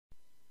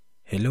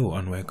Hello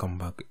and welcome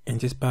back. In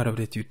this part of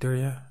the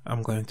tutorial,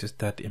 I'm going to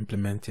start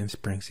implementing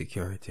Spring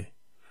Security.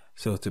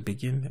 So to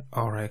begin,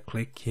 I'll right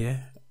click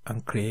here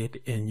and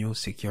create a new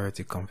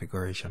security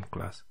configuration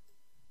class.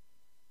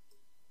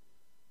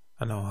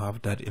 And I'll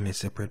have that in a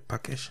separate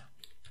package.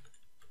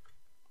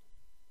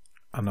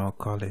 And I'll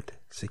call it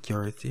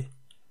security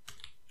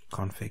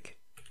config.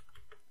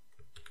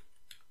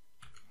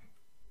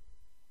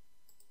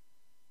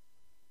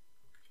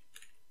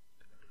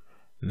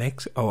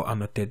 Next, I'll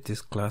annotate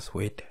this class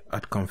with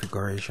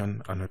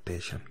 @configuration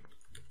annotation.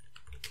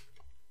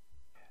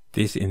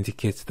 This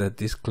indicates that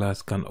this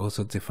class can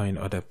also define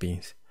other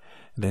beans.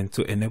 Then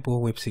to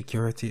enable web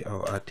security,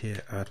 I'll add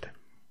here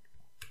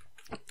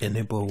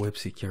enable web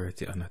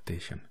security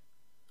annotation.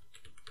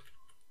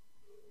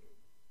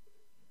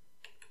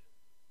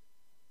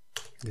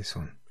 This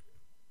one.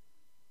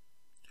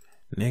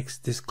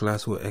 Next, this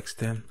class will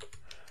extend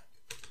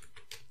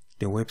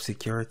the web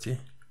security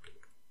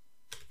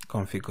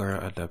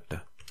configurer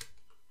adapter.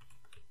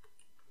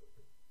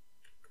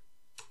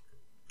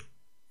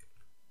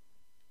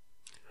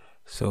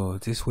 So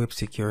this web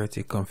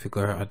security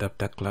configurer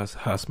adapter class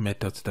has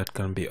methods that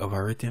can be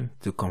overwritten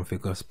to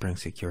configure Spring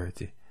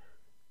Security.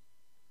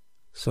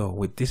 So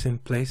with this in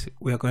place,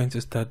 we are going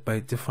to start by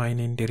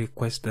defining the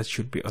requests that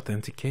should be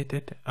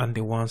authenticated and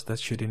the ones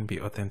that shouldn't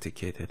be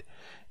authenticated.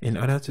 In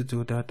order to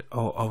do that,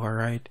 I'll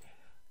override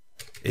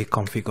a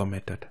configure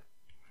method.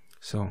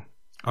 So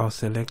I'll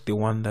select the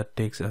one that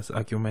takes as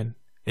argument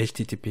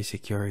HTTP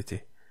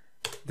security,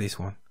 this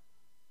one.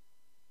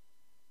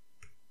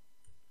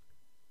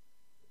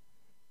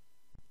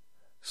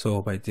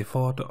 So by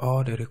default,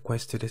 all the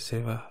requests to the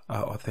server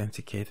are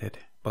authenticated,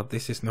 but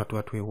this is not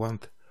what we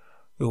want.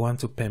 We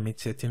want to permit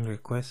certain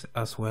requests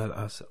as well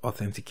as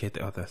authenticate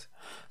others.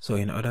 So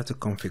in order to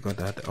configure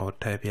that, I'll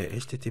type here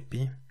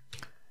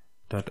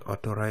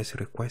http://authorize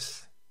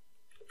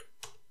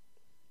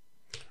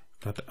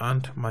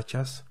requests.and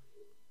matches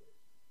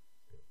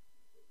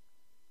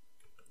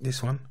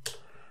this one,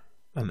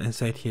 and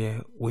inside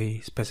here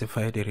we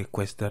specify the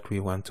request that we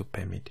want to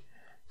permit.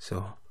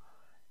 So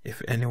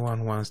if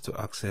anyone wants to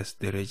access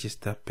the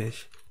register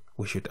page,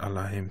 we should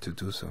allow him to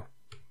do so,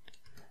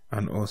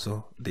 and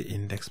also the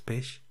index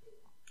page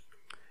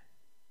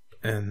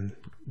and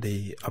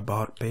the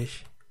about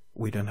page.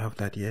 We don't have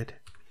that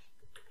yet.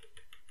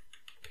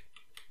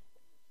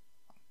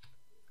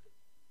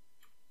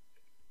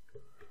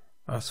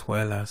 As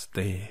well as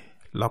the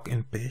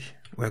login page.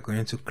 We're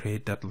going to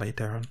create that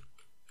later on.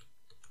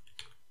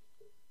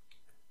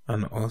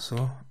 And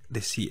also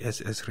the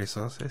CSS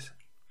resources,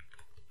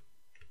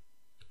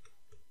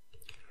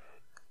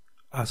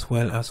 as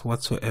well as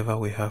whatsoever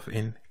we have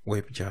in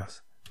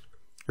WebJars.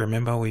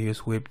 Remember, we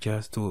use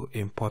WebJars to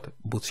import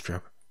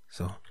Bootstrap.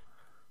 So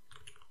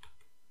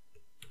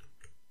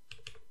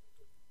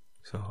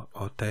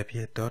I'll type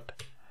here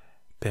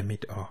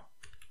 .permit all,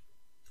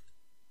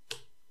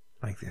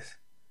 like this.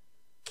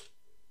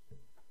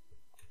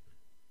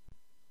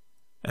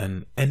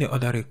 And any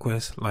other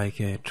request like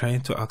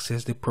trying to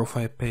access the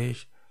profile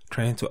page,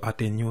 trying to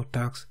add a new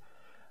task,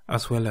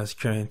 as well as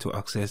trying to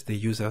access the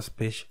user's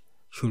page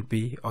should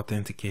be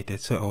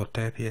authenticated. So I'll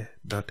type here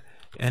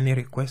 .any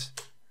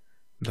request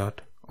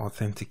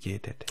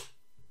 .authenticated.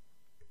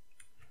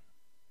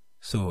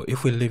 So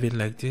if we leave it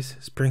like this,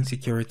 Spring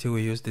Security will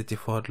use the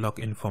default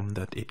login form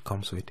that it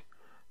comes with.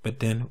 But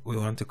then we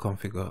want to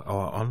configure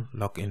our own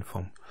login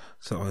form.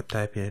 So I'll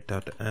type here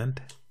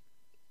 .end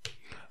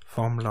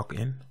form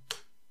login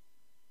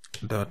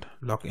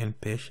 .login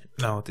page.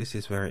 Now this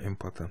is very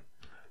important.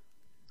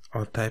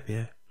 I'll type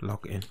here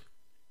login.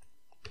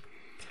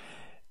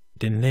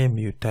 The name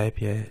you type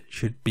here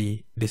should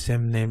be the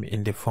same name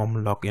in the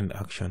form login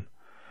action.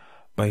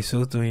 By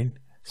so doing,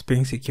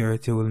 Spring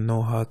Security will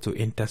know how to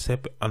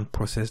intercept and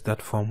process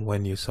that form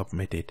when you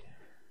submit it.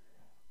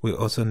 We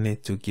also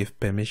need to give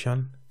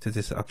permission to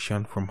this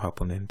action from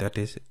happening, that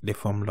is the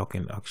form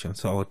login action.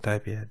 So I'll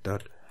type here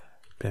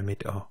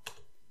 .permit all.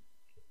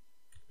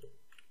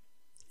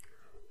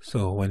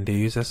 So when the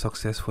user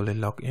successfully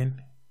log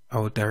in, I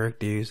will direct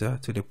the user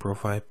to the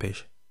profile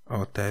page.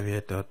 I'll type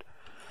here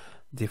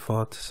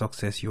 .default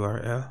success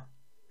URL.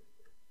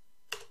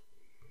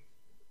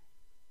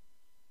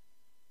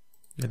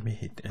 Let me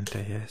hit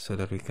enter here so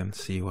that we can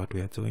see what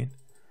we are doing.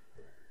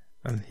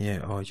 And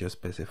here I'll just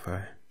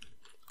specify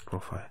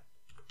profile.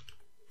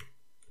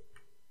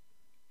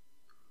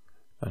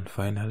 And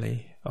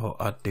finally, I'll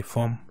add the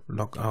form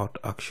logout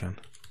action.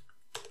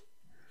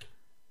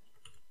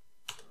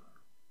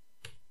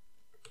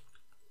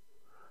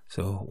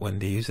 So when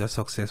the user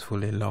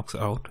successfully logs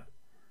out,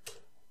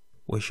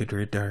 we should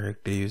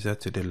redirect the user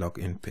to the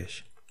login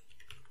page.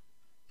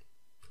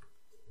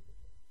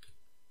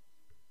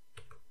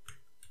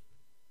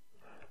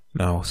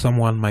 Now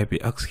someone might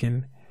be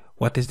asking,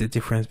 what is the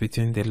difference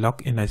between the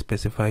login I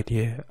specified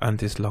here and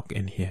this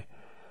login here?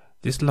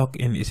 This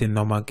login is a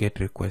normal GET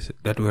request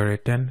that will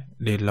return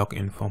the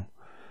login form.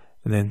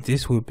 And then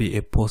this will be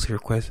a POST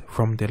request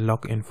from the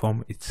login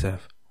form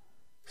itself.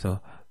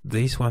 So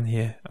this one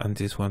here and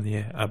this one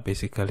here are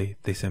basically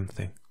the same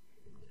thing.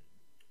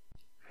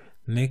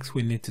 Next,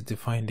 we need to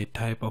define the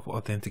type of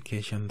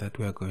authentication that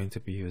we are going to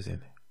be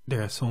using.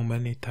 There are so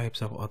many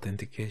types of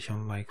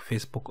authentication like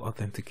Facebook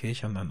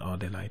authentication and all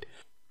the like.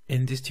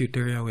 In this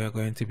tutorial, we are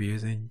going to be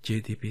using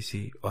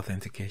jdbc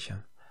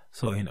authentication.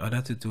 So in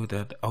order to do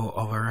that, I'll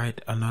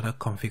override another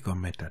configure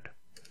method.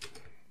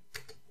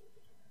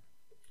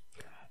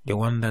 The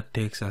one that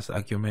takes as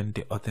argument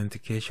the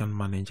authentication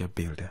manager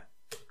builder.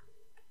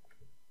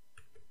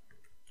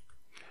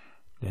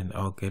 Then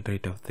I'll get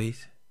rid of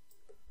this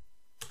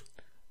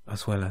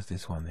as well as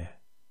this one here.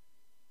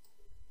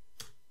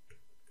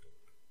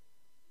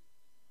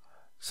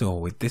 So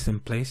with this in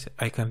place,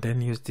 I can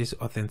then use this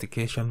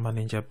authentication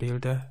manager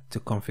builder to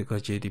configure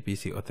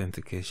jdbc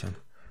authentication.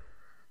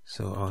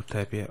 So I'll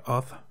type here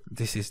auth,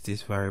 this is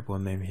this variable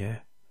name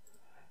here,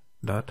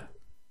 dot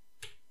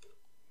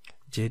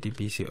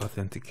jdbc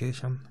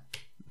authentication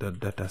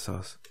dot data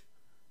source.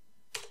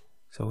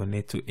 So we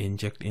need to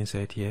inject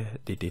inside here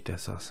the data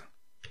source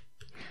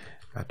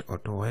at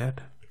AutoWired.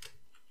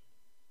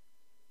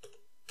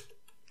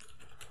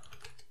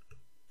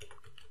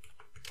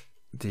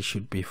 This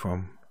should be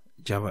from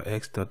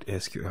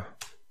javax.sql.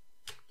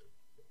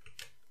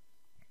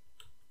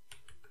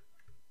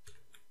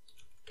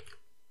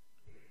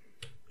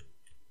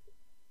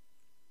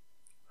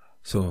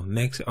 So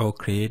next I'll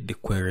create the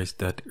queries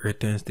that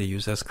returns the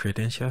user's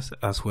credentials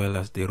as well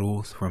as the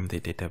roles from the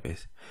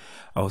database.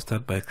 I'll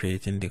start by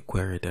creating the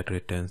query that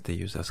returns the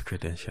user's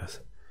credentials.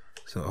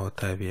 So I'll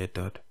type here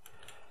dot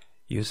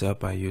user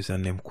by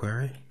username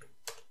query,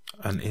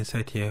 and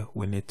inside here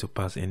we need to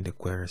pass in the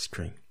query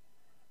string.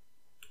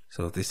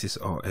 So this is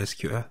our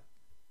SQL.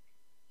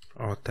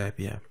 I'll type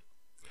here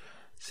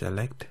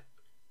select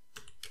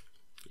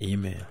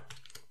email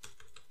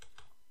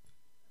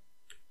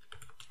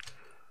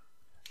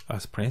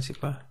as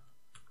principal,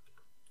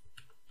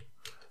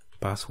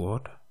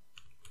 password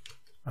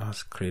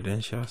as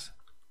credentials,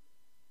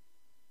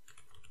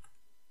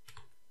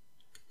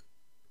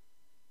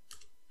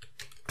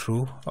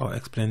 true. I'll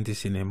explain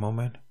this in a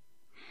moment.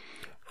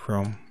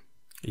 From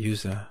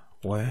user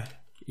where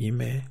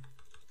email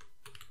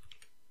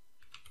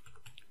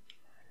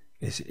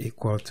is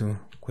equal to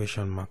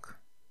question mark.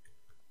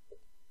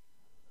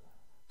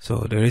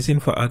 So the reason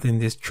for adding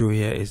this true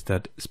here is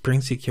that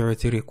Spring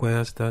Security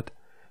requires that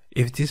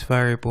if this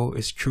variable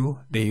is true,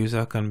 the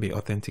user can be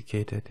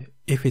authenticated.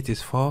 If it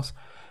is false,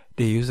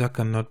 the user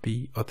cannot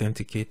be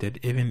authenticated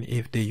even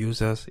if the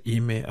user's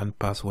email and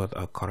password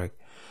are correct.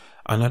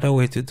 Another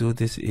way to do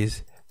this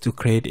is to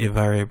create a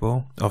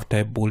variable of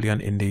type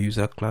boolean in the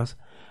user class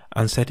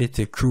and set it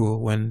to true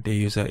when the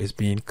user is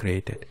being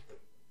created.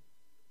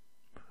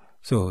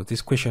 So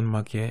this question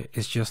mark here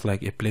is just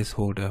like a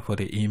placeholder for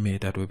the email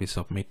that will be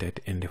submitted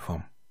in the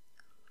form.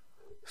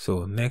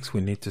 So next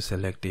we need to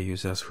select the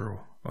user's role.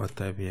 I'll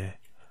type here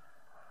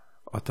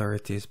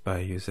authorities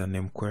by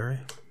username query.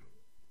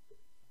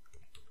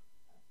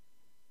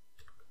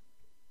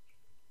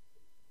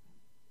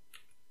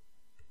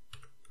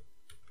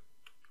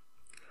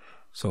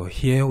 So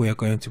here we are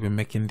going to be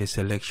making the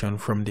selection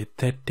from the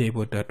third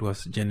table that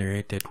was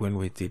generated when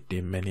we did the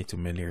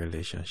many-to-many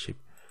relationship.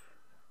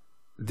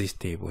 This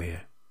table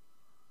here.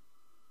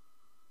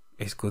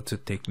 It's good to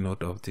take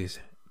note of these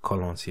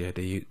columns here,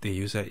 the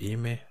user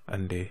email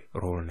and the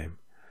role name.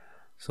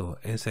 So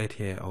inside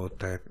here I'll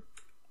type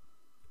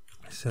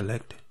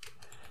select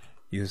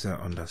user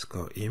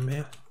underscore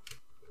email,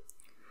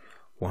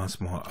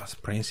 once more as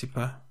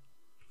principal,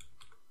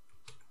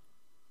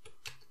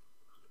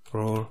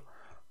 role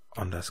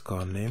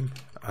underscore name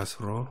as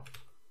role,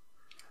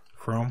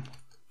 from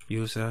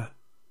user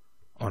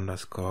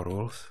underscore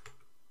roles,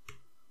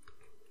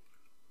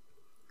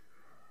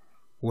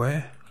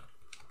 where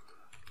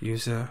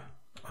user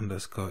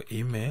underscore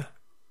email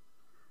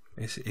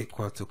is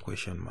equal to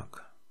question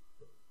mark.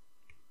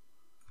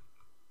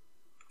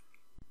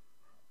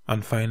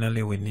 And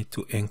finally we need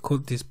to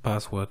encode this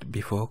password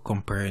before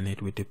comparing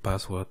it with the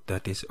password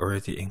that is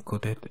already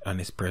encoded and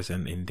is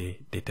present in the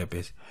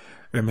database.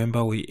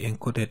 Remember, we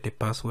encoded the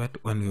password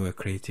when we were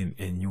creating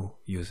a new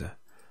user.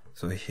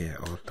 So here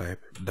I'll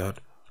type dot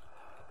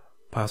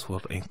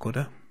password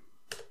encoder,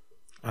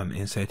 and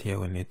inside here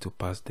we need to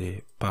pass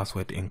the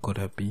password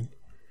encoder bin.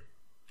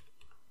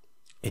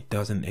 It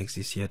doesn't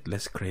exist yet,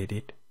 let's create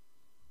it.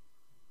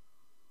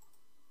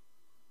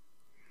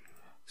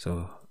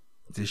 So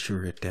this should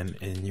return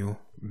a new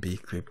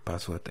bcrypt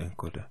password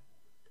encoder.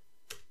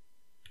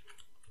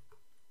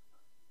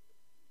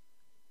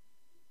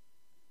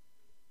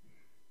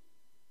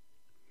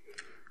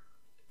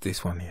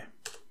 This one here.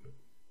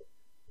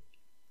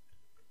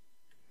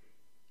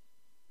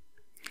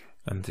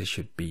 And this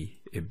should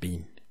be a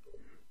bin.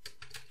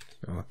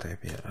 I'll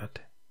type here add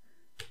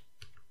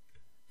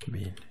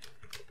bin.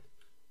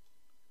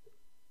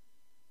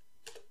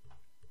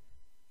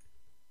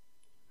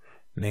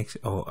 Next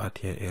I'll add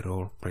here a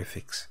role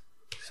prefix.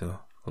 So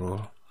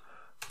role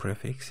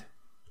prefix.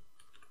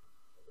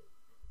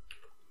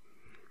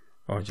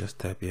 I'll just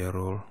type here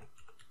role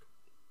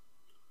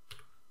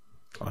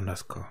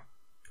underscore.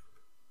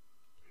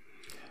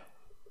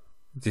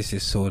 This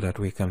is so that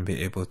we can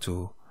be able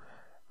to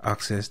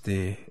access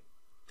the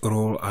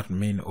role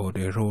admin or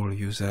the role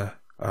user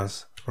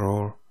as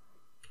role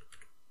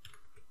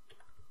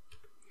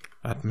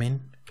admin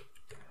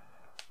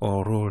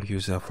or role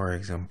user, for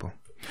example.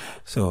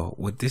 So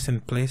with this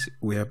in place,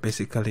 we are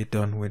basically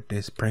done with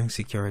the Spring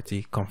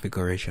Security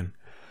configuration.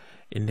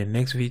 In the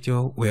next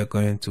video, we are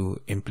going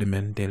to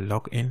implement the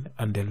login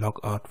and the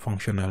logout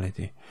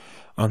functionality.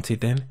 Until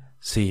then,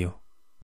 see you.